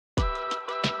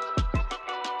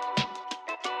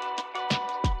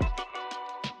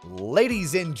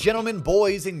Ladies and gentlemen,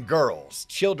 boys and girls,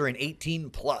 children 18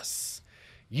 plus,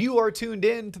 you are tuned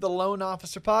in to the Loan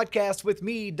Officer Podcast with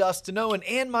me, Dustin Owen,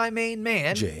 and my main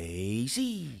man,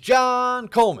 JC. John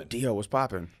Coleman. Dio, what's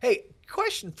poppin'? Hey,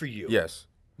 question for you. Yes.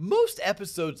 Most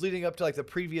episodes leading up to like the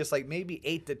previous, like maybe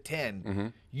 8 to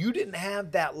 10, you didn't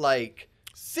have that like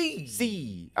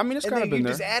C. I mean, it's kind of been you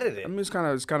there. just added it. I mean, it's kind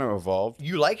of evolved.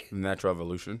 You like it? Natural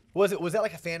evolution. Was that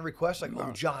like a fan request? Like,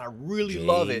 oh, John, I really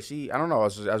love it. I don't know.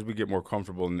 As we get more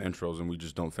comfortable in the intros and we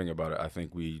just don't think about it, I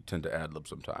think we tend to ad lib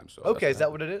sometimes. So okay, is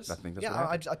that what it is? I think that's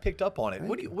what I picked up on it.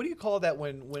 What do you call that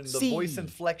when the voice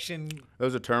inflection?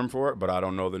 There's a term for it, but I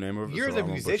don't know the name of it. You're the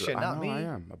musician, not me. I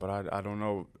am, but I don't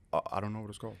know. I don't know what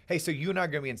it's called. Hey, so you and I are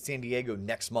going to be in San Diego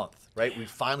next month, right? We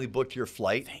finally booked your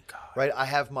flight. Thank God. Right? I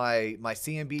have my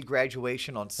CMB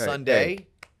graduation on Sunday.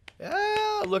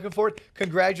 Yeah, looking forward.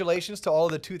 Congratulations to all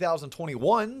the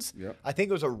 2021s. Yep. I think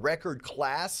it was a record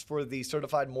class for the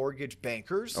certified mortgage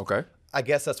bankers. Okay. I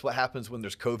guess that's what happens when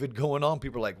there's COVID going on.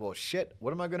 People are like, well, shit,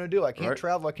 what am I going to do? I can't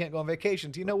travel. I can't go on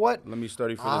vacation. Do you know what? Let me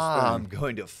study for this I'm thing.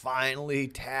 going to finally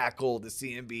tackle the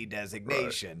CMB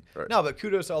designation. Right. No, but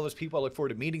kudos to all those people. I look forward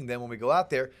to meeting them when we go out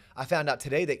there. I found out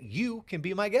today that you can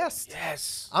be my guest.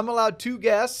 Yes. I'm allowed 2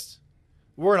 guests.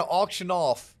 We're going to auction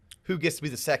off who gets to be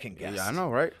the second guest. Yeah, I know,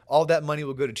 right? All that money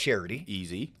will go to charity.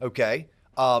 Easy. Okay.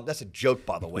 That's a joke,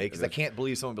 by the way, because I can't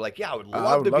believe someone would be like, yeah, I would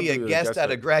love to be a guest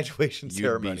at a graduation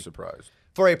ceremony. You'd be surprised.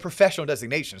 For a professional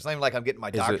designation. It's not even like I'm getting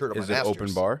my doctorate or my master's. Is it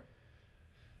open bar?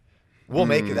 We'll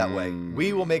make it that way.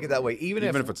 We will make it that way. Even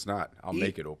if it's not, I'll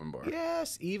make it open bar.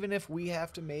 Yes, even if we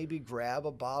have to maybe grab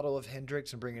a bottle of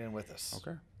Hendrix and bring it in with us.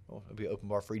 Okay. Well, it'll be open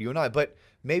bar for you and I. But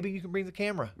maybe you can bring the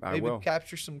camera. I maybe will.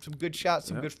 Capture some good shots,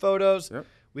 some good photos. Yep.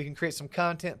 We can create some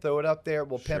content, throw it up there.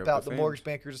 We'll Share pimp it out with the fans. Mortgage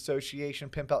Bankers Association,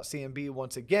 pimp out CMB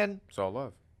once again. It's all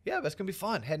love. Yeah, that's going to be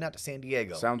fun, heading out to San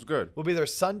Diego. Sounds good. We'll be there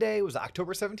Sunday. Was it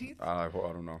October 17th? I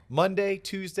don't know. Monday,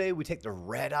 Tuesday, we take the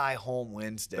red eye home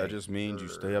Wednesday. That just means you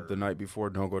stay up the night before,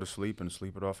 don't go to sleep, and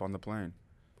sleep it off on the plane.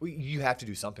 You have to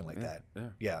do something like that.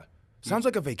 Yeah. Sounds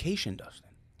like a vacation, Dustin.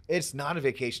 It's not a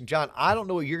vacation. John, I don't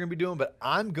know what you're going to be doing, but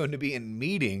I'm going to be in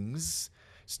meetings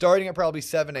starting at probably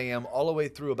 7 a.m. all the way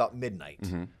through about midnight.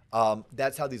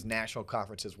 That's how these national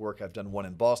conferences work. I've done one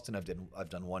in Boston. I've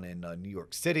done one in New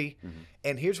York City.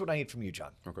 And here's what I need from you,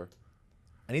 John. Okay.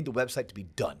 I need the website to be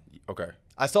done. Okay.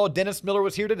 I saw Dennis Miller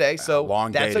was here today, so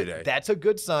Long day today. That's a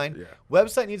good sign. Yeah.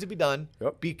 Website needs to be done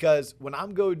because when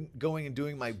I'm going and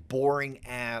doing my boring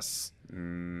ass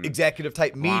executive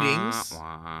type meetings,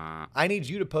 I need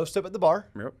you to post up at the bar.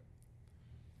 Yep.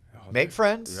 Make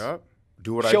friends. Yep.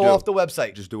 Do what I do. Show off the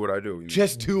website. Just do what I do.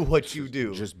 Just do what you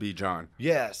do. Just be John.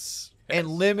 Yes. And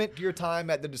limit your time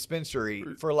at the dispensary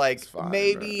for like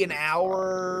maybe an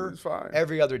hour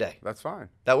every other day. That's fine.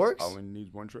 That works? I only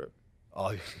need one trip.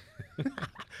 Oh.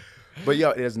 But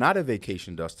yeah, it is not a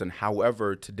vacation, Dustin.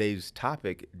 However, today's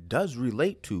topic does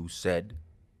relate to said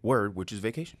word, which is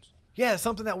vacations. Yeah,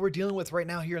 something that we're dealing with right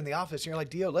now here in the office. You're like,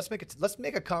 Dio, let's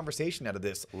make a conversation out of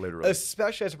this. Literally.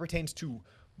 Especially as it pertains to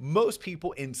most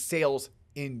people in sales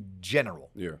in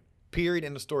general. Yeah. Period.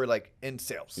 In the story, like in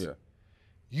sales. Yeah.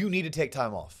 You need to take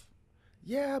time off.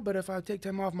 Yeah, but if I take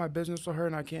time off, my business will hurt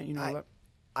and I can't,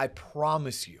 I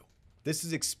promise you, this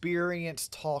is experience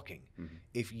talking.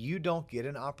 If you don't get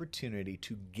an opportunity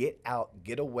to get out,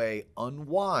 get away,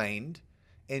 unwind,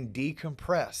 and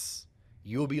decompress,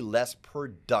 you'll be less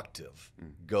productive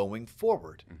going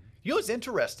forward. You know what's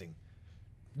interesting?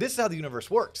 This is how the universe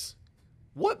works.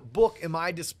 What book am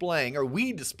I displaying, or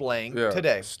we displaying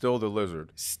today? Still the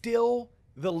Lizard. Still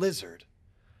the Lizard.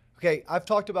 Okay, I've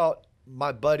talked about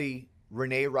my buddy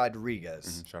Rene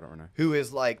Rodriguez, Shout out Rene. who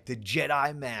is like the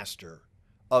Jedi master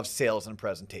of sales and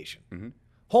presentation.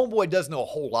 Homeboy does know a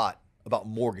whole lot about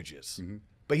mortgages,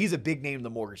 but he's a big name in the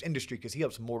mortgage industry because he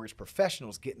helps mortgage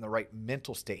professionals get in the right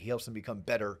mental state. He helps them become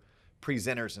better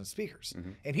presenters and speakers.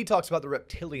 And he talks about the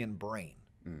reptilian brain.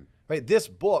 Right? This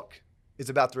book is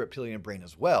about the reptilian brain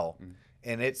as well.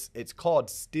 And it's called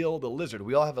Still the Lizard.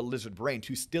 We all have a lizard brain.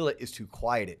 To still it is to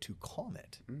quiet it, to calm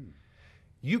it.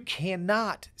 You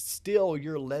cannot still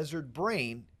your lizard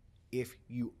brain if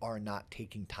you are not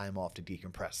taking time off to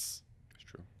decompress. It's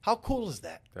true. How cool is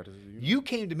that? That is You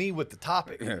came to me with the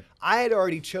topic. I had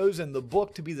already chosen the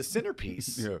book to be the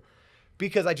centerpiece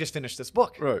because I just finished this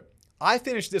book. Right. I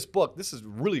finished this book. This is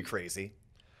really crazy.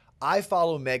 I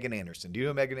follow Megan Anderson. Do you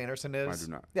know who Megan Anderson is? I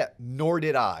do not. Yeah, nor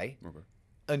did I. Okay.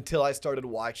 Until I started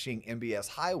watching MBS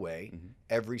Highway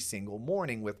every single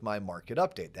morning with my market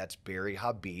update. That's Barry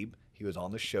Habib. He was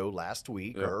on the show last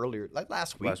week or earlier, like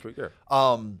last week. Last week, yeah.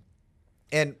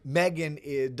 And Megan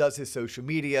does his social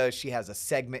media. She has a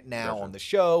segment now Gotcha. on the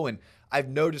show. And I've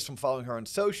noticed from following her on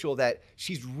social that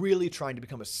she's really trying to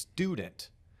become a student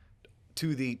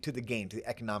to the game, to the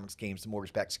economics games, the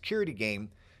mortgage-backed security game.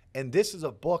 And this is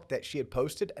a book that she had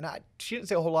posted. And she didn't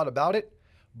say a whole lot about it,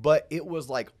 but it was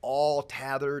like all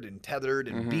tethered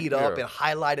and beat up and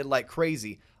highlighted like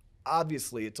crazy.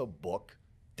 Obviously, it's a book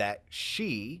that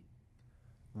she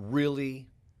really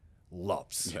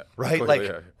loves, right? Clearly,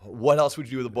 like, what else would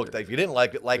you do with a book that if you didn't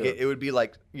like it, it would be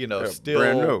like,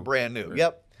 still brand new.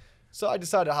 Yep. So I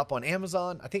decided to hop on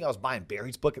Amazon. I think I was buying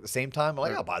Barry's book at the same time. I'm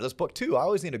like, I'll buy this book too. I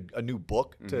always need a new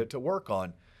book to work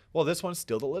on. Well, this one's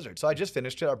Still the Lizard. So I just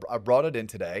finished it. I brought it in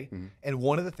today. And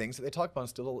one of the things that they talk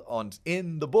about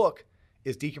in the book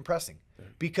is decompressing.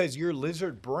 Because your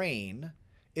lizard brain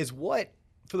is what,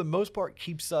 for the most part,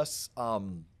 keeps us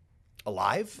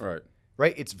alive.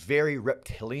 Right? It's very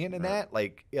reptilian in that,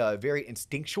 like very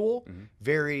instinctual,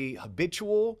 very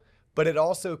habitual, but it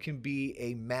also can be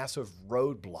a massive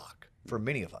roadblock for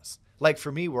many of us. Like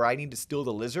for me, where I need to still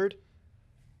the lizard,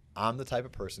 I'm the type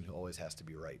of person who always has to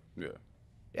be right.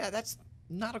 Yeah, that's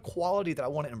not a quality that I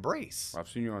want to embrace. I've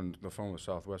seen you on the phone with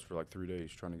Southwest for like 3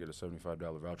 days trying to get a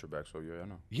 $75 voucher back, so yeah, I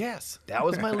know. Yes, that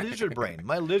was my lizard brain.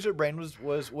 My lizard brain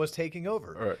was taking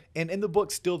over. And in the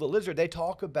book, Still the Lizard, they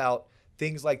talk about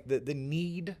things like the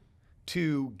need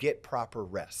to get proper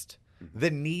rest, the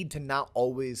need to not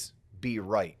always be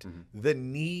right, the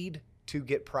need to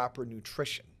get proper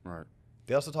nutrition.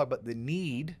 They also talk about the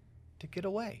need to get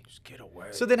away. Just get away.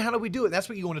 So then how do we do it? That's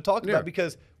what you want to talk about,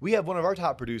 because we have one of our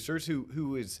top producers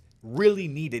who is really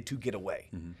needed to get away.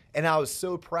 And I was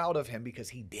so proud of him because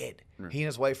he did. He and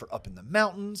his wife are up in the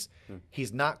mountains.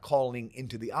 He's not calling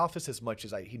into the office as much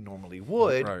as he normally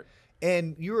would.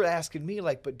 And you were asking me,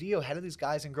 like, but Dio, how do these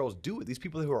guys and girls do it? These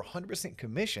people who are 100%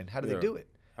 commission, how do they do it?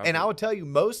 And I would tell you,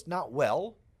 most not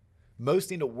well.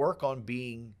 Most need to work on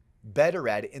being better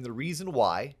at it. And the reason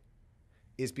why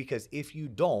is because if you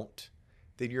don't,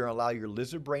 then you're going to allow your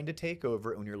lizard brain to take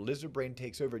over. And when your lizard brain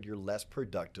takes over, you're less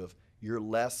productive. You're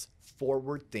less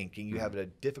forward thinking. You have a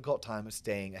difficult time of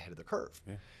staying ahead of the curve.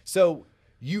 So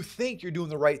you think you're doing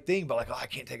the right thing, but like, oh, I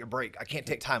can't take a break. I can't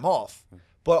take time off.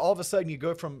 But all of a sudden you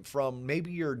go from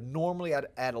maybe you're normally at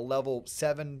a level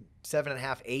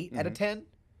 7.5, 8 out of 10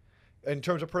 in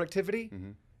terms of productivity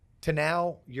to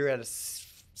now you're at a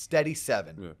steady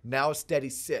 7. Now a steady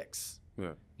 6.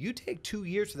 You take 2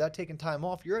 years without taking time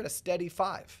off, you're at a steady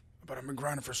 5. But I've been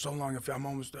grinding for so long, if I'm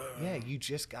almost yeah, you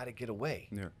just got to get away.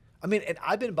 I mean, and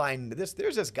I've been buying into this.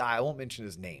 There's this guy, I won't mention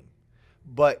his name,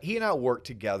 but he and I worked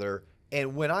together.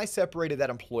 And when I separated that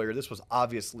employer, this was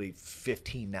obviously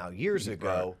 15 years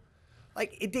ago,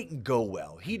 like it didn't go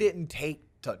well. He didn't take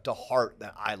to heart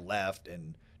that I left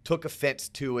and took offense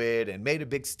to it and made a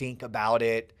big stink about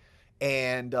it.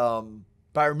 And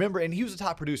but I remember, and he was a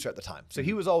top producer at the time. So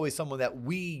he was always someone that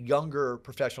we younger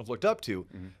professionals looked up to.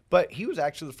 But he was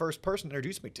actually the first person to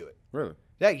introduce me to it. Really?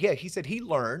 Yeah, he said he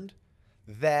learned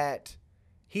that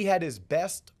he had his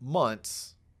best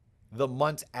months the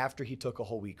months after he took a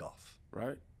whole week off.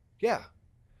 Yeah.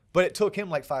 But it took him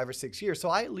like 5 or 6 years. So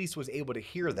I at least was able to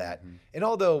hear that. And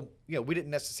although, we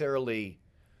didn't necessarily,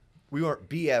 we weren't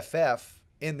BFF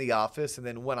in the office. And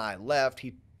then when I left,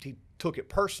 he took it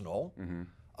personal.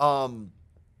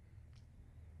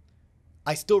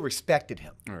 I still respected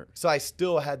him. So I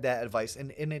still had that advice,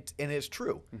 and it's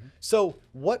true. So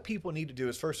what people need to do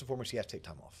is, first and foremost, you have to take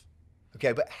time off.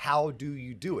 Okay, but how do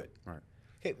you do it?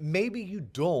 Okay, maybe you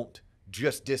don't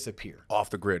just disappear. Off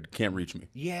the grid, can't reach me.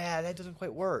 Yeah, that doesn't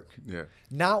quite work.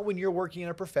 Not when you're working in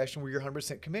a profession where you're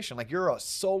 100% commission. Like you're a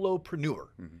solopreneur.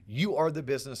 You are the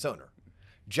business owner.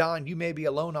 John, you may be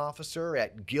a loan officer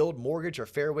at Guild Mortgage or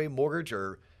Fairway Mortgage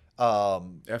or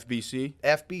FBC,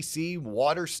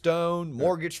 Waterstone,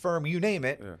 mortgage firm, you name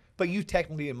it. But you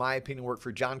technically, in my opinion, work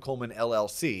for John Coleman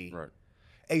LLC,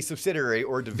 a subsidiary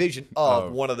or division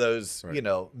of one of those,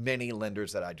 many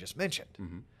lenders that I just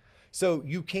mentioned. So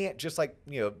you can't just like,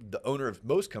 the owner of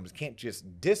most companies can't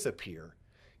just disappear.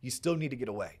 You still need to get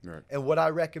away. And what I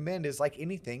recommend is, like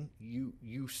anything,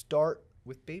 you start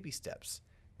with baby steps.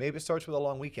 Maybe it starts with a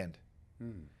long weekend.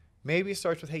 Maybe it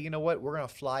starts with, hey, you know what? We're going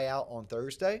to fly out on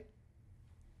Thursday.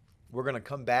 We're going to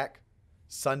come back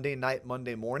Sunday night,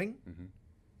 Monday morning.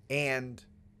 And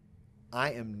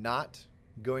I am not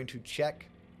going to check,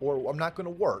 or I'm not going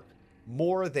to work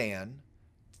more than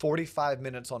 45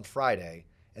 minutes on Friday.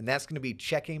 And that's going to be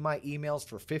checking my emails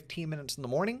for 15 minutes in the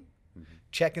morning,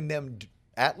 checking them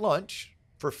at lunch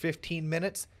for 15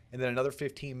 minutes, and then another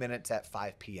 15 minutes at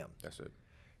 5 p.m. That's it.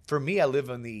 For me, I live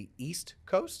on the East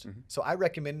Coast, so I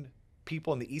recommend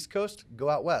people on the East Coast go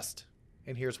out west.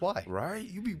 And here's why. Right?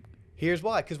 Here's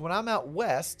why. Because when I'm out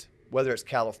west, whether it's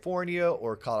California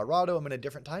or Colorado, I'm in a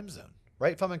different time zone.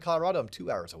 Right? If I'm in Colorado, I'm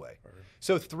 2 hours away. Right.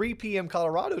 So 3 p.m.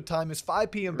 Colorado time is 5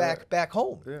 p.m. back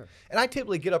home. Yeah. And I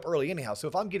typically get up early anyhow. So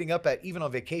if I'm getting up at, even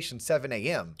on vacation, 7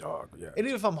 a.m. And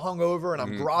even if I'm hungover and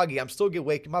I'm groggy, I'm still get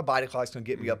waking. My body clock's going to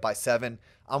get me up by 7.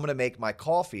 I'm going to make my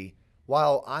coffee.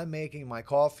 While I'm making my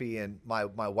coffee and my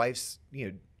wife's,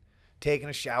 taking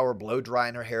a shower, blow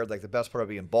drying her hair. Like the best part of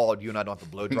being bald, you and I don't have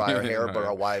to blow dry our hair, but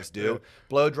our wives do. Yeah.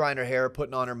 Blow drying her hair,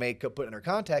 putting on her makeup, putting her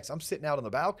contacts. I'm sitting out on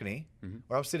the balcony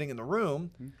or I'm sitting in the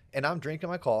room and I'm drinking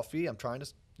my coffee. I'm trying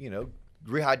to,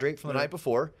 rehydrate from the night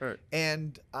before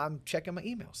and I'm checking my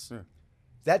emails. Yeah.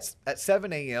 That's at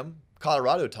 7 a.m.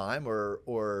 Colorado time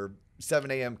or 7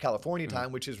 a.m. California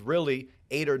time, which is really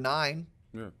 8 or 9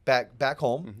 back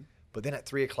home. But then at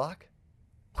 3 o'clock,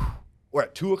 or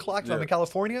at 2 o'clock if I'm in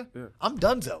California, I'm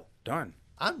donezo. Done.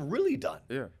 I'm really done.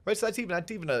 Yeah. Right. So that's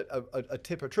even a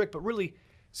tip or trick, but really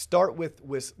start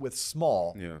with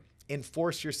small. Yeah. And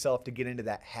force yourself to get into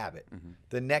that habit.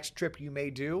 The next trip you may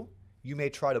do, you may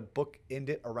try to bookend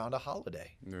it around a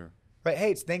holiday. Yeah. Right.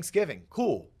 Hey, it's Thanksgiving.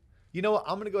 Cool. You know what?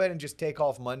 I'm going to go ahead and just take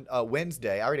off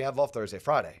Wednesday. I already have off Thursday,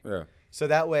 Friday. Yeah. So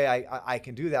that way I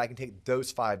can do that. I can take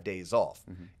those 5 days off.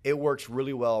 It works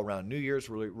really well around New Year's,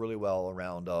 really, really well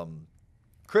around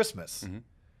Christmas.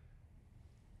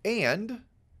 And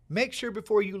make sure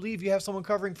before you leave you have someone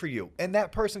covering for you. And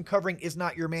that person covering is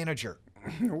not your manager.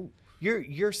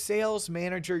 Your sales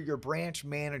manager, your branch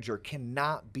manager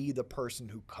cannot be the person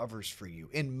who covers for you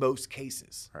in most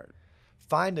cases. Right.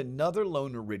 Find another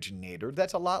loan originator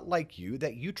that's a lot like you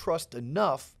that you trust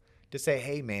enough to say,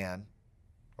 hey, man,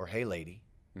 or hey, lady,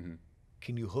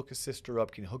 can you hook a sister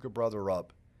up? Can you hook a brother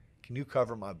up? Can you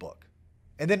cover my book?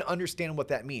 And then understand what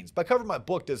that means. By cover my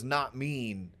book does not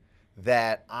mean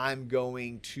that I'm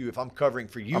going to, if I'm covering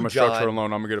for you, I'm a John, structure a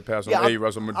loan. I'm going to get a pass on. Hey,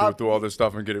 Russ, I'm going to do through all this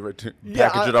stuff and get it,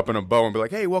 package it up in a bow and be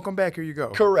like, hey, welcome back. Here you go.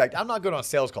 Correct. I'm not good on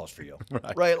sales calls for you.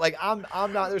 Right? Like I'm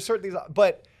not, there's certain things,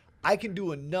 but I can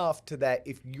do enough to that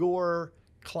if your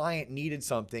client needed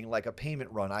something like a payment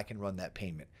run, I can run that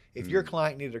payment. If your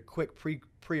client needed a quick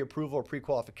pre-approval or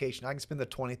pre-qualification, I can spend the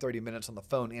 20, 30 minutes on the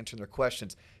phone answering their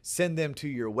questions, send them to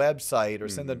your website or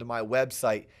send them to my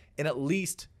website, and at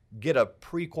least get a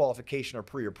pre-qualification or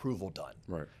pre-approval done.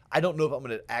 Right. I don't know if I'm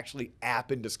going to actually app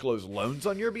and disclose loans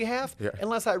on your behalf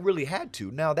unless I really had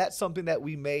to. Now, that's something that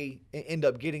we may end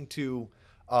up getting to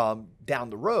down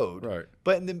the road. Right.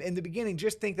 But in the beginning,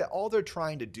 just think that all they're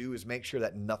trying to do is make sure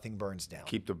that nothing burns down.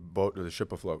 Keep the boat or the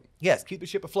ship afloat. Yes, keep the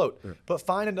ship afloat. Yeah. But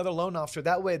find another loan officer.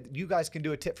 That way you guys can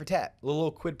do a tit for tat, a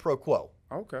little quid pro quo.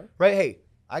 Okay. Right? Hey,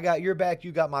 I got your back,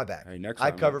 you got my back. Hey, next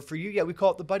I time, cover for you. Yeah, we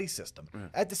call it the buddy system. Yeah.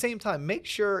 At the same time, make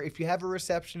sure if you have a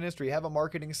receptionist or you have a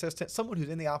marketing assistant, someone who's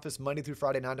in the office Monday through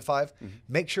Friday, 9 to 5,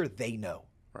 make sure they know.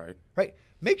 Right. Right.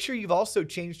 Make sure you've also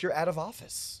changed your out of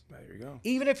office. There you go.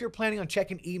 Even if you're planning on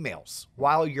checking emails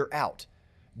while you're out,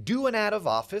 do an out of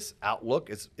office.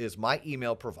 Outlook is my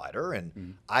email provider,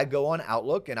 and I go on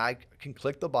Outlook and I can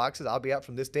click the boxes. I'll be out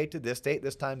from this date to this date,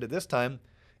 this time to this time.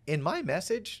 In my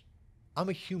message, I'm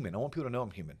a human. I want people to know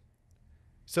I'm human.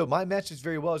 So my message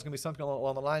very well is going to be something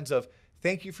along the lines of,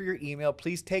 thank you for your email.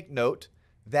 Please take note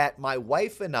that my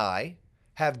wife and I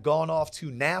have gone off to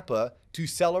Napa to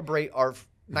celebrate our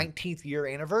 19th year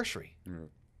anniversary.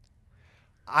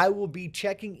 I will be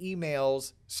checking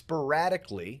emails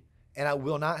sporadically and I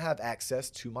will not have access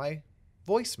to my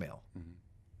voicemail.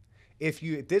 If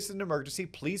this is an emergency,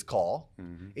 please call.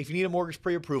 If you need a mortgage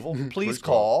pre-approval, please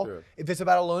call. Yeah. If it's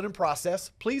about a loan in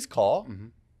process, please call.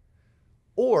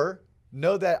 Or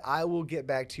know that I will get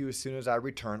back to you as soon as I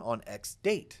return on X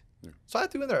date. So I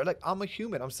threw in there, like, I'm a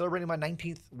human. I'm celebrating my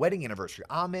 19th wedding anniversary.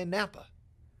 I'm in Napa.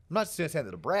 I'm not saying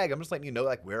that to brag. I'm just letting you know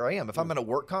like where I am. If I'm at a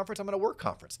work conference, I'm at a work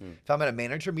conference. If I'm at a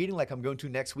manager meeting like I'm going to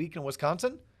next week in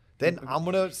Wisconsin, then I'm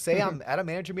going to say I'm at a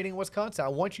manager meeting in Wisconsin. I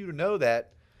want you to know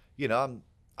that,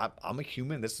 I'm a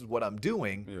human. This is what I'm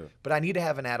doing, but I need to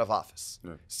have an out of office.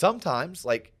 Sometimes,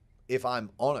 like if I'm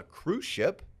on a cruise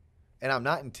ship and I'm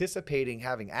not anticipating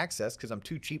having access because I'm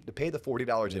too cheap to pay the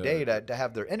 $40 a day to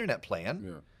have their internet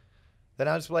plan, then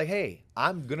I'll just be like, hey,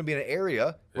 I'm going to be in an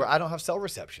area where I don't have cell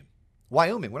reception.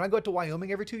 Wyoming. When I go to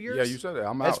Wyoming every 2 years, yeah, you said that.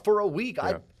 I'm out. That's for a week.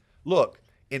 Look,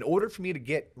 in order for me to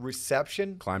get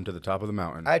reception, climb to the top of the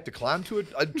mountain. I have to climb to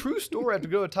a true store. I have to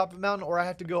go to the top of the mountain, or I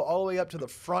have to go all the way up to the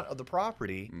front of the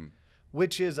property,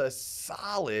 which is a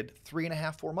solid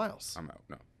 3.5, 4 miles. I'm out.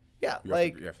 No. Yeah,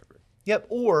 yep.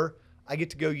 Or I get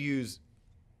to go use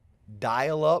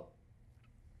dial-up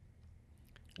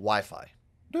Wi-Fi.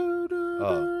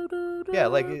 Yeah,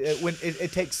 like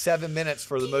it takes 7 minutes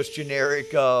for the most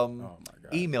generic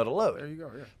email to load. There you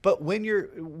go. Yeah. But when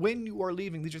you are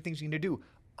leaving, these are things you need to do.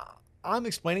 I'm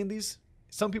explaining these.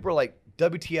 Some people are like,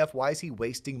 WTF, why is he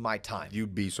wasting my time?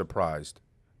 You'd be surprised.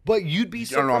 But you'd be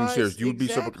surprised. No, I'm serious. You'd be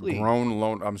Exactly. grown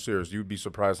alone. I'm serious. You'd be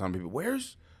surprised how many people.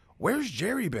 Where's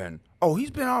Jerry been? Oh,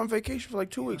 he's been out on vacation for like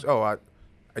 2 weeks. Oh,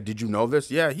 did you know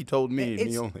this? Yeah, he told me.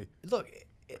 Me only. Look,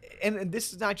 and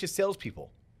this is not just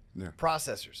salespeople. Yeah.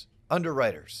 Processors,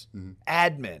 underwriters,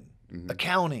 admin,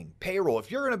 accounting, payroll.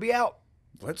 If you're going to be out,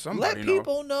 let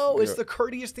people know. Yeah. It's the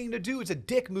courteous thing to do. It's a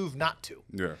dick move not to.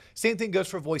 Yeah. Same thing goes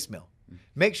for voicemail.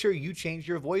 Make sure you change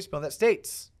your voicemail that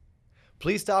states,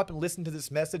 please stop and listen to this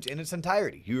message in its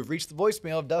entirety. You have reached the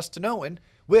voicemail of Dust to Noen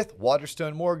with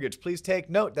Waterstone Mortgage. Please take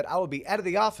note that I will be out of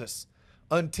the office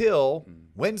until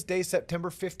Wednesday, September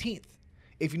 15th.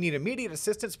 If you need immediate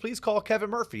assistance, please call Kevin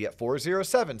Murphy at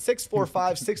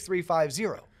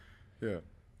 407-645-6350. Yeah.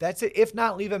 That's it. If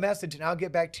not, leave a message and I'll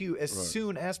get back to you as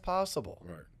soon as possible.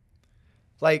 Right.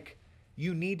 Like,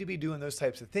 you need to be doing those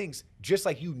types of things, just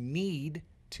like you need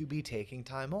to be taking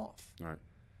time off. Right.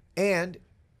 And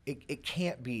it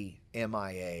can't be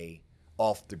MIA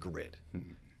off the grid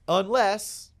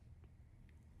unless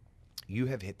you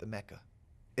have hit the Mecca.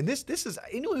 And this is,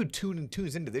 anyone who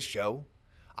tunes into this show,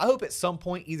 I hope at some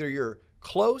point either you're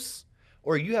close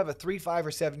or you have a 3, 5,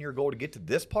 or 7-year goal to get to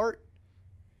this part.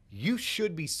 You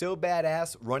should be so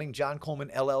badass running John Coleman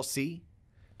LLC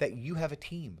that you have a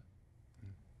team,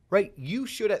 right? You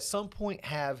should at some point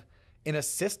have an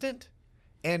assistant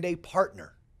and a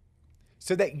partner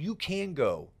so that you can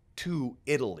go to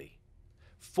Italy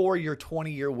for your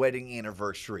 20-year wedding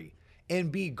anniversary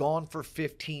and be gone for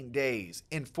 15 days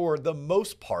and for the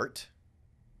most part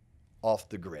off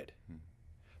the grid.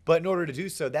 But in order to do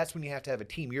so, that's when you have to have a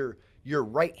team. Your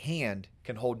right hand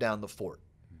can hold down the fort.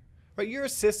 Right? Your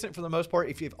assistant, for the most part,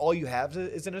 if all you have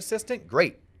is an assistant,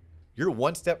 great. You're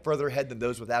one step further ahead than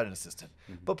those without an assistant.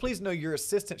 But please know your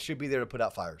assistant should be there to put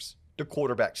out fires, to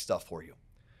quarterback stuff for you.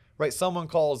 Right? Someone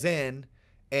calls in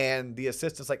and the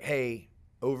assistant's like, hey,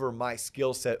 over my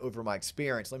skill set, over my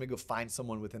experience, let me go find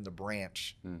someone within the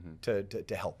branch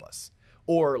to help us.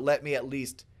 Or let me at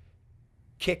least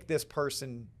kick this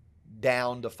person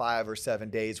down to 5 or 7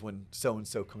 days when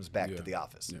so-and-so comes back to the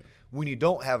office. Yeah. When you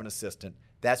don't have an assistant,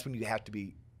 that's when you have to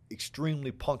be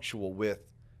extremely punctual with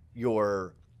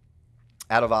your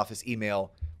out-of-office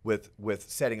email, with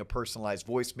setting a personalized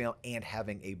voicemail and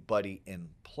having a buddy in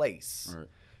place. Right.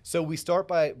 So we start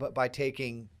by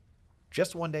taking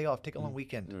just one day off, take a long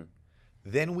weekend.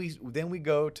 Then we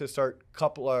go to start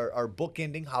our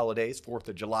bookending holidays. 4th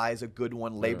of July is a good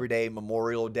one. Labor Day,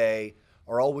 Memorial Day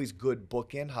are always good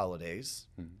bookend holidays.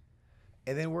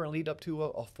 And then we're going to lead up to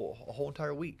a whole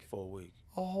entire week. Full week.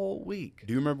 A whole week.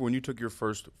 Do you remember when you took your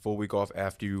first full week off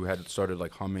after you had started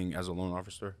like humming as a loan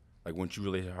officer? Like once you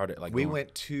really started like we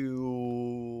went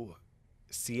to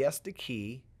Siesta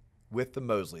Key with the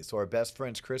Mosleys. So our best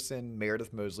friends Chris and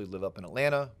Meredith Mosley live up in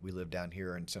Atlanta. We live down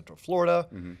here in Central Florida.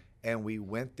 And we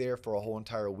went there for a whole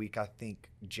entire week. I think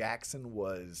Jackson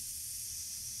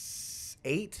was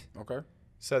 8. Okay.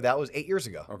 So that was 8 years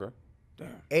ago. Okay.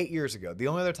 Damn. 8 years ago. The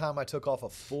only other time I took off a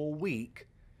full week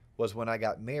was when I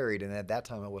got married, and at that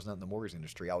time I was not in the mortgage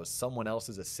industry. I was someone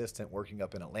else's assistant working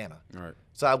up in Atlanta. All right.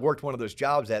 So I worked one of those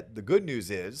jobs that the good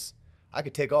news is I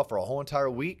could take off for a whole entire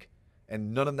week,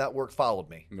 and none of that work followed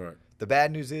me. Right. The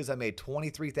bad news is I made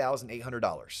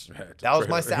 $23,800. That was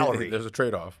my salary. There's a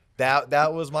trade-off.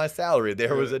 That was my salary.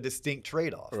 There was a distinct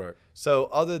trade-off. Right. So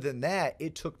other than that,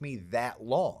 it took me that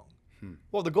long.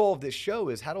 Well, the goal of this show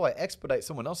is how do I expedite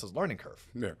someone else's learning curve?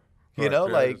 Yeah. You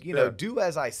know, do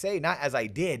as I say, not as I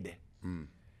did.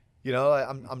 You know,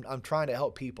 I'm trying to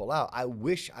help people out. I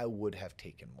wish I would have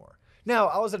taken more. Now,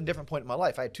 I was at a different point in my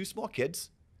life. I had 2 small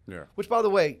kids. Yeah. Which, by the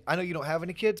way, I know you don't have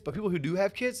any kids, but people who do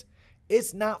have kids,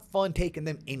 it's not fun taking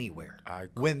them anywhere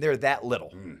when they're that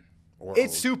little.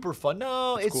 It's super fun.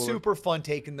 No, it's super fun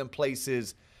taking them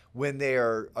places when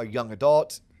they're young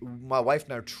adults. My wife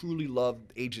and I truly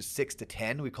loved ages 6 to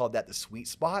 10. We called that the sweet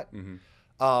spot.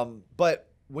 But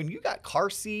when you got car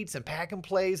seats and pack and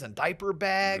plays and diaper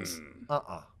bags,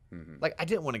 like I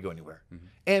didn't want to go anywhere.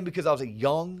 And because I was a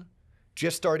young,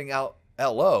 just starting out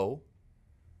LO,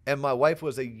 and my wife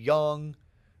was a young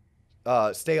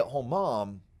stay-at-home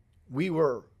mom, we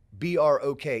were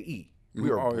BROKE. We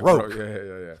were broke.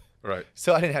 Yeah. Right.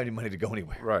 So I didn't have any money to go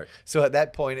anywhere. Right. So at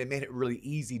that point, it made it really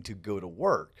easy to go to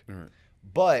work. Right.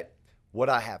 But what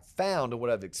I have found and what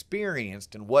I've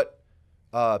experienced and what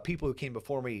people who came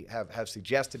before me have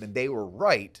suggested, and they were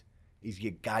right, is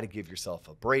you got to give yourself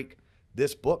a break.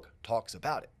 This book talks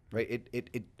about it, right?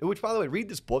 Which, by the way, read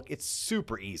this book. It's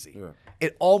super easy. Yeah.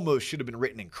 It almost should have been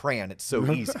written in crayon. It's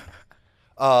so easy.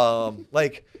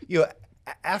 Like,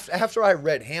 after I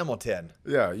read Hamilton.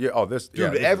 Yeah. Oh,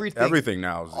 dude, everything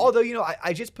now. Although,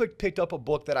 I just picked up a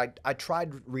book that I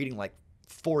tried reading like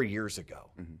 4 years ago.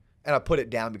 And I put it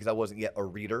down because I wasn't yet a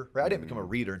reader. Right? I didn't become a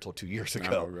reader until 2 years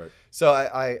ago. Right. So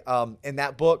I in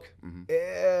that book,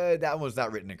 that one's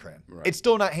not written in crayon. Right. It's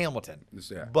still not Hamilton,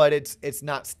 but it's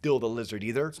not Still the Lizard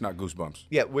either. It's not Goosebumps.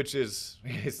 Yeah, which is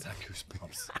it's not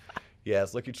Goosebumps.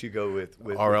 Yes, look at you go with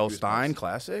R.L. Stine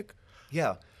classic.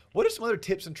 Yeah. What are some other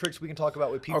tips and tricks we can talk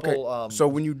about with people? Okay. So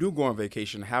when you do go on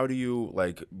vacation, how do you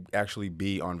like actually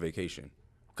be on vacation?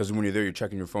 Because when you're there, you're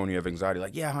checking your phone, you have anxiety.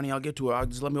 Like, yeah, honey, I'll get to it.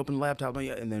 Just let me open the laptop.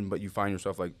 But you find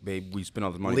yourself like, babe, we spent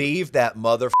all this money. Leave that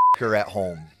motherfucker at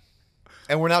home.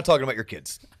 And we're not talking about your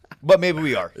kids, but maybe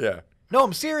we are. Yeah. No,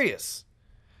 I'm serious.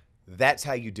 That's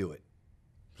how you do it.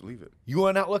 Just leave it. You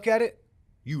want to not look at it?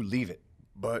 You leave it.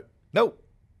 But no,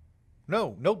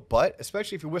 but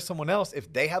especially if you're with someone else,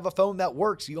 if they have a phone that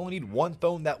works, you only need one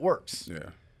phone that works. Yeah.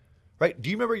 Right?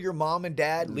 Do you remember your mom and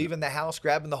dad leaving the house,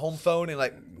 grabbing the home phone and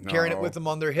like carrying it with them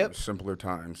on their hip? Simpler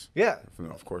times. Yeah.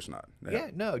 No, of course not. Yeah,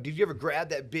 no. Did you ever grab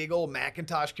that big old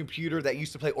Macintosh computer that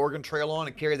used to play Oregon Trail on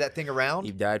and carry that thing around?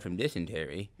 You died from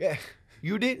dysentery. Yeah.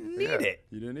 You didn't need it.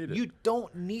 You didn't need it. You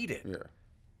don't need it. Yeah.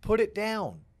 Put it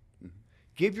down.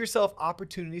 Give yourself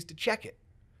opportunities to check it.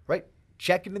 Right?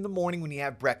 Check it in the morning when you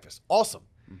have breakfast. Awesome.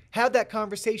 Have that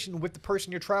conversation with the person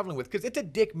you're traveling with, because it's a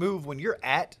dick move when you're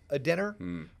at a dinner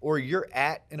or you're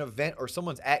at an event or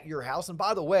someone's at your house. And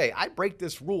by the way, I break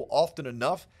this rule often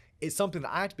enough. It's something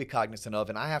that I have to be cognizant of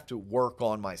and I have to work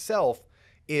on myself,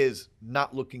 is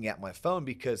not looking at my phone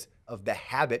because of the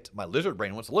habit. My lizard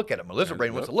brain wants to look at it. My lizard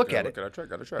brain wants to look at it. Gotta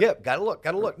check. Yeah, gotta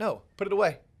look. No, put it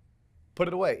away. Put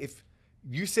it away. If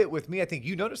you sit with me, I think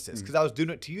you noticed this because I was doing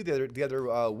it to you the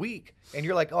other week, and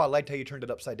you're like, oh, I liked how you turned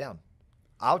it upside down.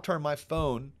 I'll turn my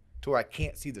phone to where I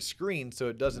can't see the screen so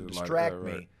it doesn't distract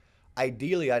me.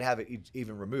 Ideally, I'd have it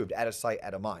even removed, out of sight,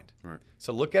 out of mind. Right.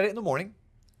 So look at it in the morning,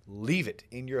 leave it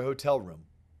in your hotel room.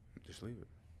 Just leave it.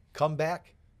 Come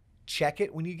back, check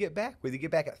it when you get back. Whether you get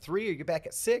back at 3 or you get back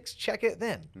at 6, check it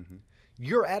then.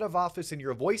 Your out of office and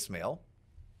your voicemail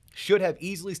should have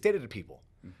easily stated to people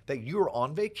that you are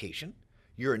on vacation.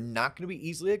 You're not going to be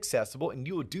easily accessible, and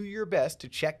you will do your best to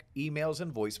check emails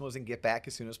and voicemails and get back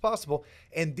as soon as possible.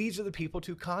 And these are the people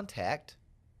to contact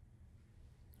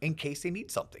in case they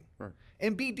need something. Right.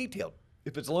 And be detailed.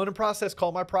 If it's a loan in process,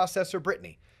 call my processor,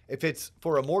 Brittany. If it's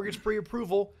for a mortgage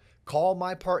pre-approval, call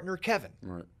my partner, Kevin.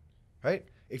 Right?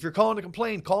 If you're calling to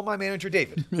complain, call my manager,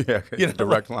 David.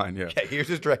 Direct line, yeah. Here's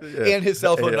his direct, and his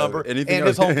cell phone number, and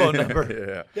his home phone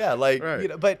number.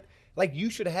 But like, you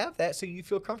should have that so you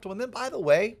feel comfortable. And then, by the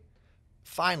way,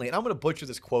 finally, and I'm going to butcher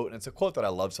this quote, and it's a quote that I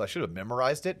love, so I should have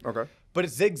memorized it. Okay. But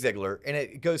it's Zig Ziglar, and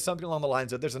it goes something along the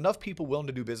lines of, there's enough people willing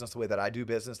to do business the way that I do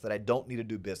business that I don't need to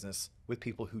do business with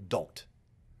people who don't.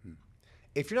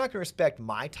 If you're not going to respect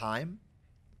my time,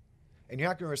 and you're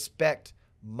not going to respect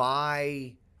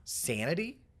my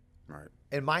sanity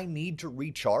and my need to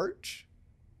recharge,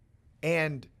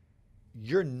 and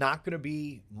you're not going to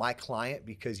be my client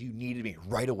because you needed me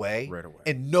right away.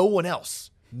 And no one else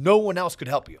could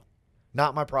help you.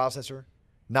 Not my processor,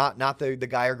 not the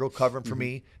guy or girl covering for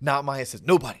me, not my assistant,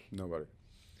 nobody.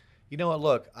 You know what?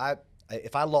 Look,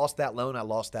 if I lost that loan, I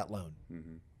lost that loan.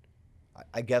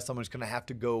 I guess I'm just going to have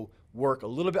to go work a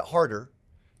little bit harder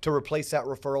to replace that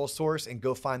referral source and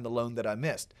go find the loan that I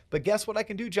missed. But guess what I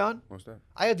can do, John? What's that?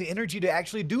 I have the energy to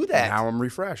actually do that. Now I'm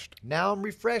refreshed. Now I'm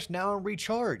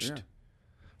recharged. Yeah.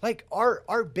 Like,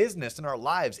 our business and our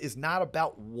lives is not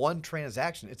about one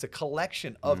transaction. It's a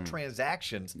collection of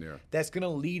transactions that's going to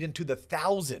lead into the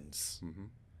thousands.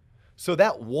 So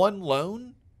that one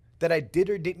loan that I did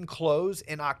or didn't close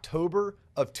in October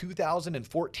of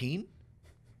 2014,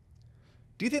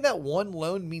 do you think that one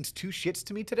loan means two shits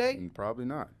to me today? Probably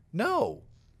not. No.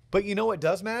 But you know what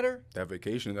does matter? That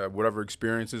vacation, whatever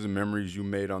experiences and memories you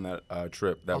made on that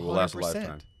trip, that will last a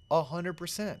lifetime.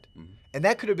 100%. And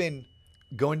that could have been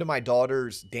going to my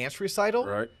daughter's dance recital.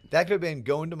 Right. That could have been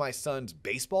going to my son's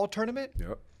baseball tournament.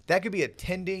 Yep. That could be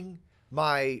attending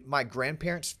my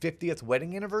grandparents' 50th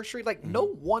wedding anniversary. Like, no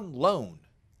one loan,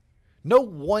 no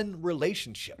one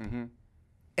relationship. And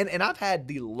I've had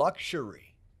the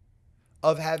luxury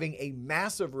of having a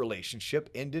massive relationship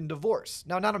end in divorce.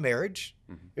 Now, not a marriage.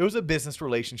 It was a business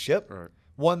relationship.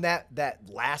 One that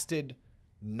lasted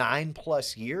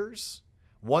 9+ years.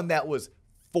 One that was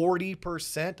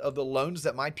 40% of the loans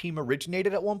that my team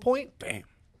originated at one point. Damn.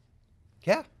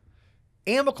 Yeah.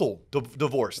 Amicable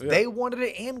divorce. Yeah. They wanted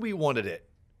it and we wanted it.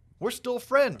 We're still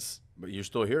friends. But you're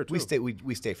still here too.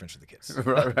 We stay friends with the kids.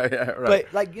 right.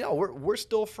 But like, we're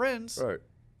still friends. Right.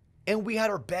 And we had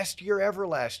our best year ever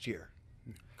last year.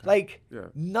 Like, Yeah.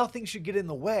 nothing should get in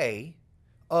the way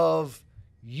of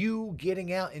you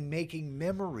getting out and making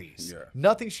memories. Yeah.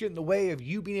 Nothing should get in the way of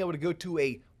you being able to go to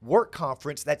a work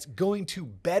conference that's going to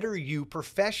better you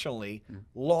professionally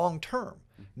long term.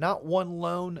 Not one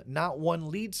loan, not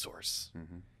one lead source.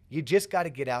 You just got to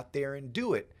get out there and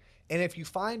do it. And if you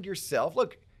find yourself,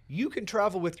 look, you can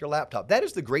travel with your laptop. That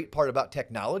is the great part about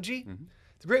technology.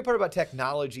 The great part about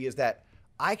technology is that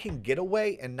I can get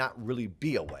away and not really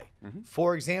be away.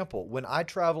 For example, when I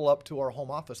travel up to our home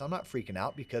office, I'm not freaking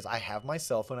out because I have my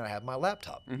cell phone and I have my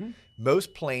laptop.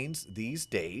 Most planes these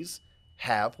days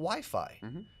have Wi-Fi.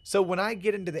 So when I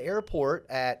get into the airport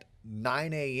at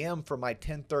 9 a.m. for my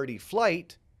 10:30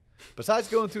 flight, besides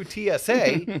going through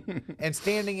TSA and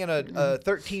standing in a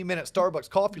 13-minute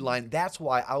Starbucks coffee line, that's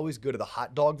why I always go to the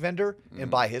hot dog vendor and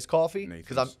buy his coffee,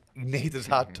 because I'm Nathan's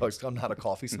hot dogs. 'Cause I'm not a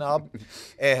coffee snob,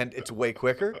 and it's way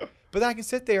quicker. But then I can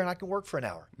sit there and I can work for an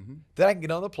hour. Then I can get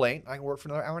on the plane. I can work for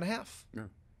another hour and a half.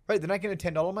 Right? Then I can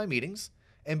attend all of my meetings.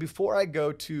 And before I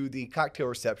go to the cocktail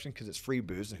reception, because it's free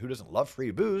booze, and who doesn't love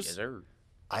free booze? Yes, sir.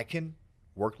 I can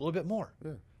work a little bit more.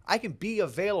 I can be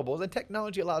available. The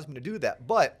technology allows me to do that.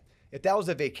 But if that was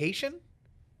a vacation,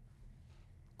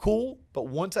 cool. But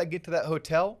once I get to that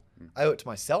hotel, I owe it to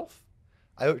myself.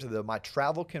 I owe it to my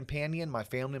travel companion, my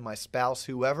family, my spouse,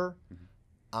 whoever.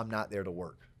 I'm not there to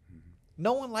work.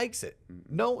 No one likes it.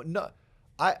 No.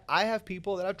 I have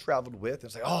people that I've traveled with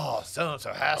and say, oh,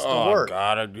 so-and-so has to work.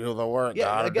 Gotta do the work.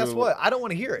 Yeah, guess what? I don't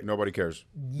want to hear it. Nobody cares.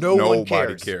 Nobody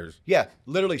cares. Yeah,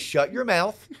 literally shut your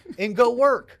mouth and go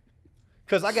work.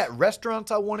 Because I got restaurants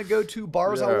I want to go to,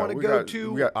 bars I want to go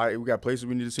to. We got places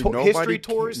we need to see. History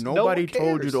tours. Nobody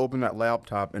told you to open that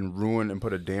laptop and ruin and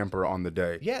put a damper on the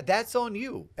day. Yeah, that's on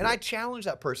you. And I challenge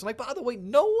that person. Like, by the way,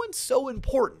 no one's so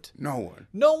important. No one.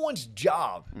 No one's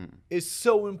job is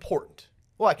so important.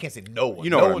 Well, I can't say no one. You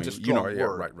know no what one's I a mean. strong You know,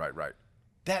 word. Right.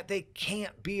 That they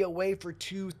can't be away for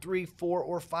 2, 3, 4,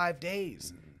 or 5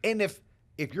 days. And if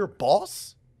your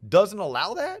boss doesn't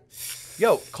allow that,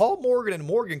 yo, call Morgan &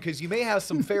 Morgan, because you may have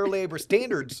some Fair Labor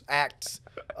Standards Acts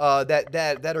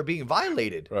that are being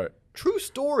violated. Right. True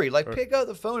story. Like, pick up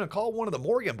the phone and call one of the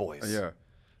Morgan boys. Yeah.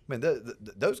 I mean,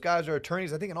 those guys are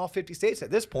attorneys, I think, in all 50 states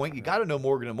at this point. You got to know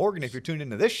Morgan & Morgan if you're tuned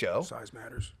into this show. Size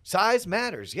matters. Size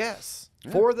matters, yes.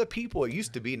 Yeah. For the people, it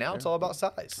used to be. Now it's all about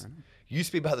size. Used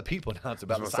to be about the people. Now it's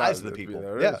about the size of the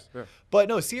people. Yeah. But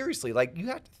no, seriously, like, you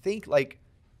have to think, like,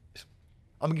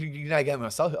 I'm going to get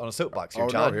myself on a soapbox here,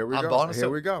 John. No, here we go. Here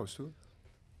we go.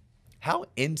 How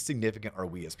insignificant are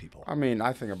we as people? I mean,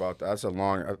 I think about that. That's a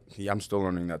long. I'm still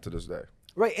learning that to this day.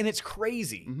 Right, and it's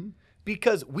crazy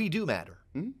because we do matter.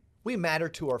 We matter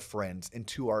to our friends and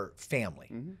to our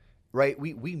family. Right,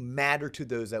 we matter to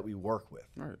those that we work with.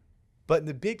 Right. But in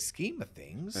the big scheme of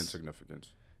things,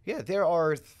 insignificance. Yeah, there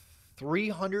are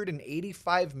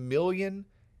 385 million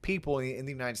people in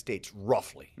the United States,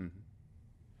 roughly.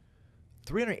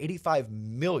 385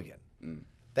 million.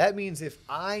 That means if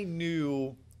I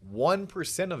knew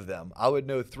 1% of them, I would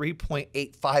know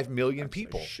 3.85 million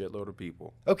people. A shitload of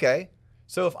people. Okay.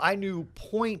 So if I knew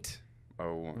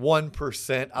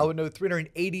 0.1%, I would know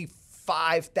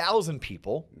 385,000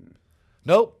 people.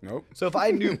 Nope. So if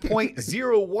I knew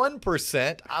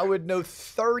 0.01%, I would know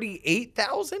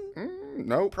 38,000?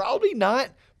 Nope. Probably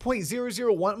not.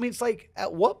 0.001. I mean, it's like,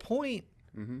 at what point?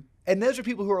 And those are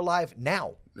people who are alive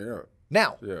now. Yeah.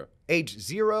 Now. Yeah. Age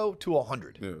 0 to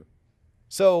 100. Yeah.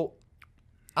 So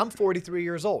I'm 43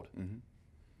 years old. I'm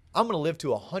going to live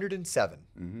to 107.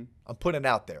 I'm putting it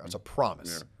out there as a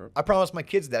promise. Yeah. I promised my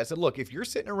kids that. I said, look, if you're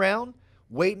sitting around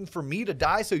waiting for me to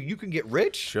die so you can get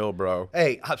rich. Chill, bro.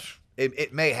 Hey,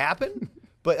 it may happen,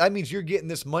 but that means you're getting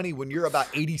this money when you're about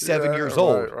 87 years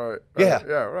old. Right. Yeah.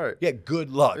 Yeah, right. Yeah,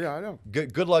 good luck. Yeah, I know.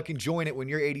 Good luck enjoying it when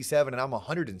you're 87 and I'm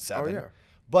 107. Oh, yeah.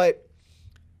 But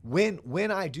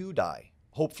when I do die,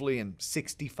 hopefully in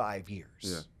 65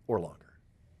 years or longer,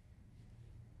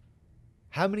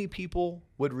 how many people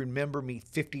would remember me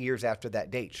 50 years after that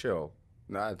date? Chill.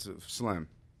 Nah, it's slim.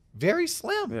 Very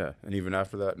slim. Yeah, and even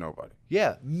after that, nobody.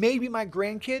 Yeah, maybe my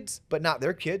grandkids, but not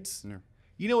their kids. Yeah.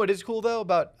 You know what is cool, though,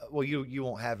 about, well, you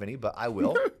won't have any, but I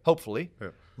will, hopefully. Yeah.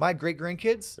 My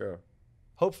great-grandkids,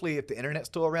 hopefully, if the internet's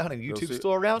still around and YouTube's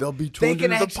still around, they'll be tuned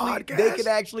into the podcast. They can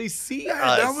actually see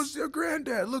us. That was your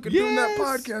granddad. Look at doing that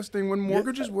podcast thing when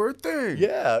mortgages were a thing.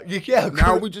 Yeah.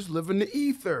 Now we just live in the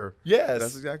ether. Yes.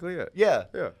 That's exactly it. Yeah.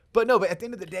 Yeah. But no, but at the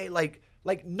end of the day, like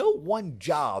no one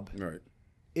job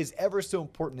is ever so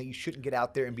important that you shouldn't get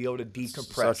out there and be able to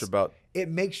decompress. It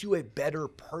makes you a better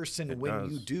person when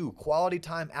you do quality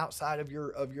time outside of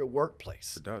your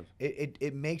workplace. It does.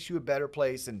 It makes you a better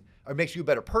place or makes you a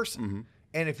better person.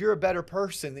 And if you're a better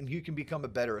person, then you can become a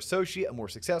better associate, a more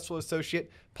successful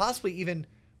associate, possibly even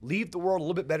leave the world a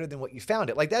little bit better than what you found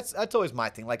it. Like that's always my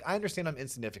thing. Like I understand I'm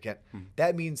insignificant.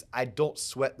 That means I don't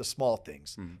sweat the small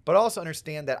things. But I also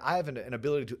understand that I have an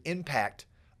ability to impact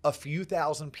a few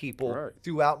thousand people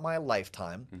throughout my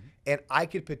lifetime, and I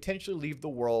could potentially leave the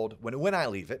world when I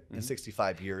leave it in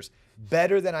 65 years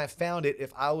better than I found it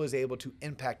if I was able to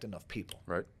impact enough people.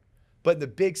 Right. But in the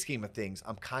big scheme of things,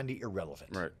 I'm kind of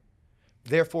irrelevant. Right.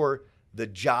 Therefore, the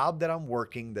job that I'm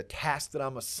working, the task that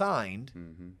I'm assigned,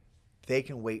 they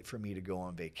can wait for me to go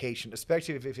on vacation,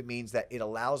 especially if it means that it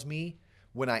allows me,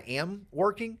 when I am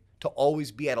working, to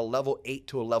always be at a level 8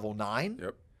 to a level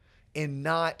 9 and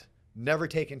not never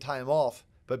taking time off,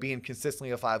 but being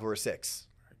consistently a 5 or a 6.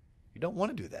 You don't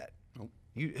want to do that. Nope.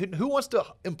 Who wants to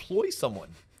employ someone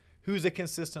who's a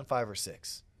consistent 5 or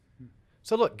 6?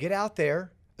 So look, get out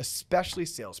there, especially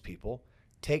salespeople,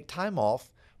 take time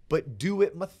off, but do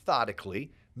it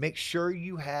methodically. Make sure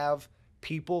you have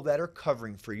people that are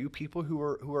covering for you, people who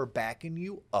are backing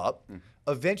you up.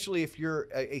 Eventually, if you're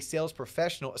a sales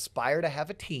professional, aspire to have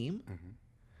a team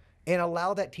and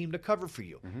allow that team to cover for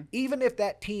you. Even if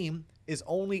that team is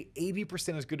only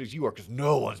 80% as good as you are, because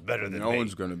no one's better than me. No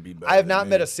one's going to be better I have not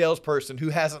met a salesperson who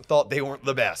hasn't thought they weren't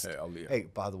the best. Hey,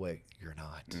 by the way, you're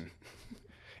not.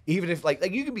 Even if like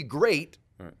you can be great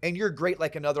and you're great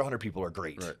like another 100 people are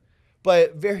great. Right.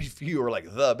 But very few are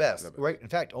like the best, right? In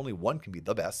fact, only one can be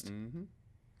the best.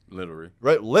 Literally.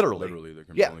 Right? Literally. There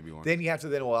can only be one. Then you have to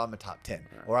well, I'm the top 10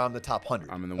 or I'm the top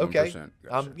 100. I'm in the 1%. Okay.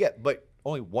 Gotcha. Yeah, but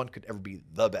only one could ever be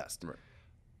the best. Right.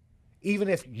 Even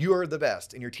if you're the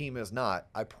best and your team is not,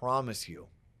 I promise you,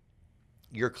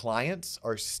 your clients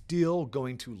are still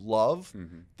going to love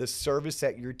the service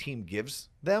that your team gives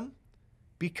them,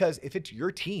 because if it's your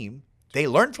team, they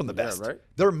learn from the best. Right.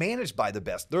 They're managed by the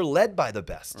best. They're led by the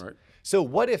best. Right. So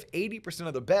what if 80%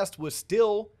 of the best was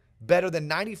still better than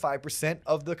 95%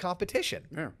 of the competition?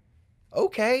 Yeah.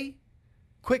 Okay.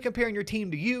 Quit comparing your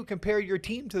team to you. Compare your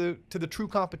team to the true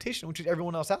competition, which is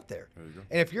everyone else out there. There you go.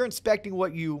 And if you're inspecting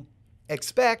what you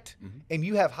expect and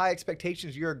you have high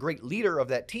expectations, you're a great leader of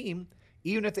that team,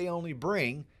 even if they only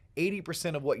bring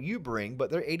 80% of what you bring, but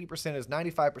their 80% is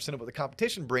 95% of what the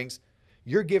competition brings,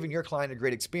 you're giving your client a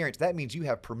great experience. That means you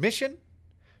have permission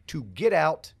to get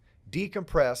out,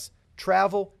 decompress,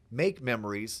 travel, make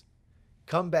memories,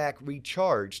 come back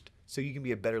recharged so you can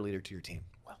be a better leader to your team.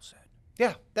 Well said.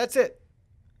 Yeah, that's it.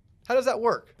 How does that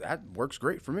work? That works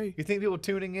great for me. You think people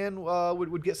tuning in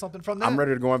would get something from that? I'm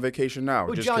ready to go on vacation now.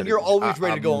 Well, Just John, kidding. you're always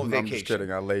ready to go on vacation. I'm just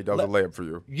kidding. I was a layup for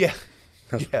you. Yeah.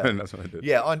 That's what I did.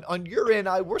 Yeah, on your end,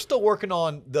 we're still working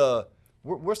on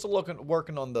we're still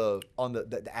working on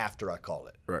the after, I call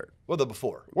it. Right. Well, the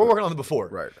before. We're working on the before.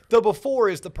 Right. The before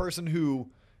is the person who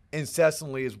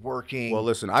incessantly is working. Well,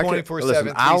 listen,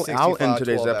 24/7. I'll end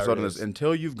today's 12 episode on hours. this.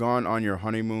 Until you've gone on your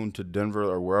honeymoon to Denver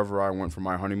or wherever I went for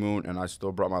my honeymoon, and I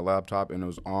still brought my laptop, and it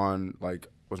was on, like,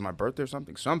 was my birthday or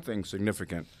something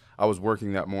significant. I was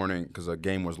working that morning because a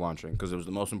game was launching, because it was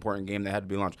the most important game that had to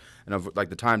be launched, and of like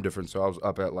the time difference. So I was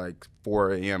up at like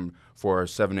 4 a.m. for a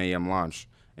 7 a.m. launch,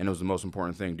 and it was the most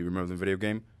important thing. Do you remember the video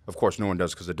game? Of course, no one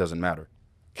does, because it doesn't matter.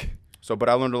 So, but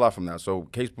I learned a lot from that. So,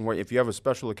 case in point, if you have a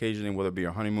special occasion, whether it be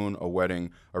a honeymoon, a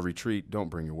wedding, a retreat, don't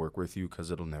bring your work with you,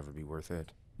 because it'll never be worth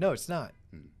it. No, it's not.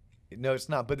 No, it's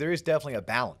not. But there is definitely a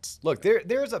balance. Look,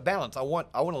 there is a balance. I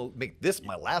want to make this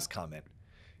my last comment.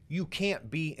 You can't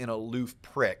be an aloof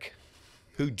prick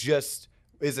who just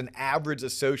is an average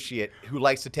associate who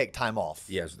likes to take time off.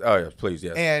 Yes. Oh, yes. Please.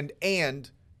 Yes. And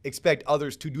expect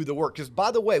others to do the work. Because, by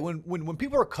the way, when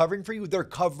people are covering for you, they're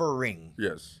covering.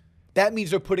 Yes. That means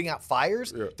they're putting out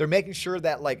fires. Yeah. They're making sure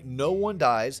that like no one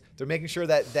dies. They're making sure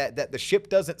that the ship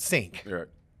doesn't sink. Right.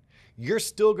 You're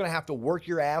still going to have to work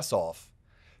your ass off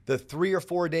the 3 or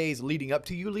 4 days leading up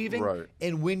to you leaving. Right.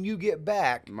 And when you get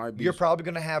back, you're probably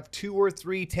going to have 2 or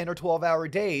 3 10 or 12-hour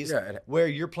days where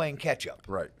you're playing catch up.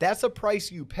 Right. That's a price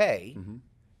you pay.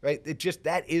 Right?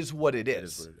 That is what it is. It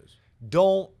is what it is.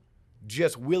 Don't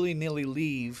just willy-nilly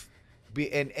leave.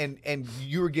 And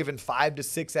you were given 5 to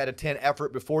 6 out of 10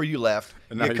 effort before you left.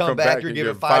 And now you come back, you're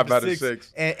given 5 out to of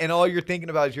 6. And all you're thinking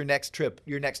about is your next trip,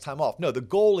 your next time off. No, the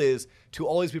goal is to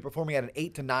always be performing at an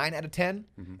 8 to 9 out of 10.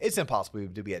 It's impossible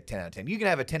to be at 10 out of 10. You can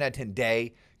have a 10 out of 10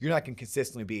 day. You're not going to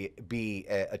consistently be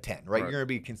a 10, right? You're going to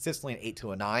be consistently an 8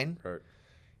 to a 9. Right.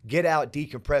 Get out,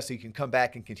 decompress, so you can come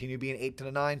back and continue being 8 to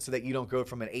a 9, so that you don't go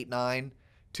from an 8-9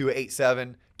 to an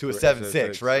 8-7 to a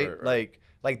 7-6, right?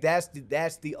 Like that's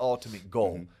the ultimate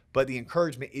goal. But the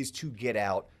encouragement is to get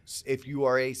out. If you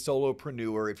are a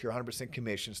solopreneur, if you're 100%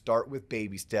 commission, start with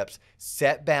baby steps,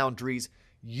 set boundaries.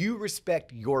 You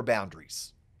respect your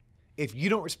boundaries. If you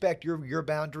don't respect your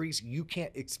boundaries, you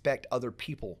can't expect other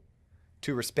people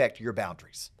to respect your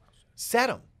boundaries. Set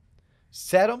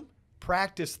them,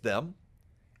 practice them,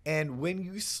 and when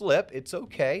you slip, it's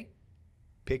okay.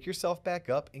 Pick yourself back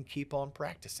up and keep on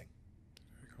practicing.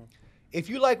 If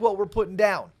you like what we're putting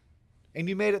down and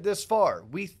you made it this far,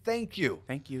 we thank you.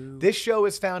 Thank you. This show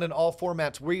is found in all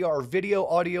formats. We are video,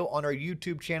 audio on our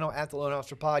YouTube channel at the Loan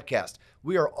Officer Podcast.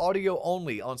 We are audio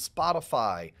only on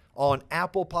Spotify, on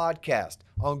Apple Podcast,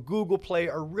 on Google Play,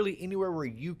 or really anywhere where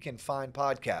you can find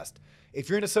podcasts. If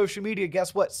you're into social media,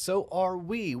 guess what? So are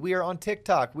we. We are on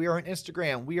TikTok. We are on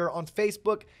Instagram. We are on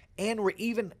Facebook. And we're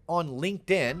even on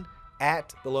LinkedIn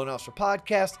at the Loan Officer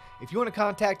Podcast. If you want to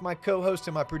contact my co-host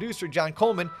and my producer, John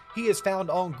Coleman, he is found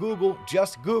on Google.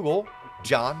 Just Google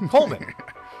John Coleman.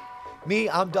 Me,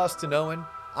 I'm Dustin Owen.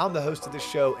 I'm the host of this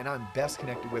show, and I'm best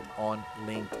connected with on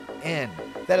LinkedIn.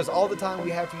 That is all the time we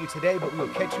have for you today, but we will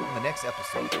catch you in the next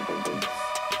episode.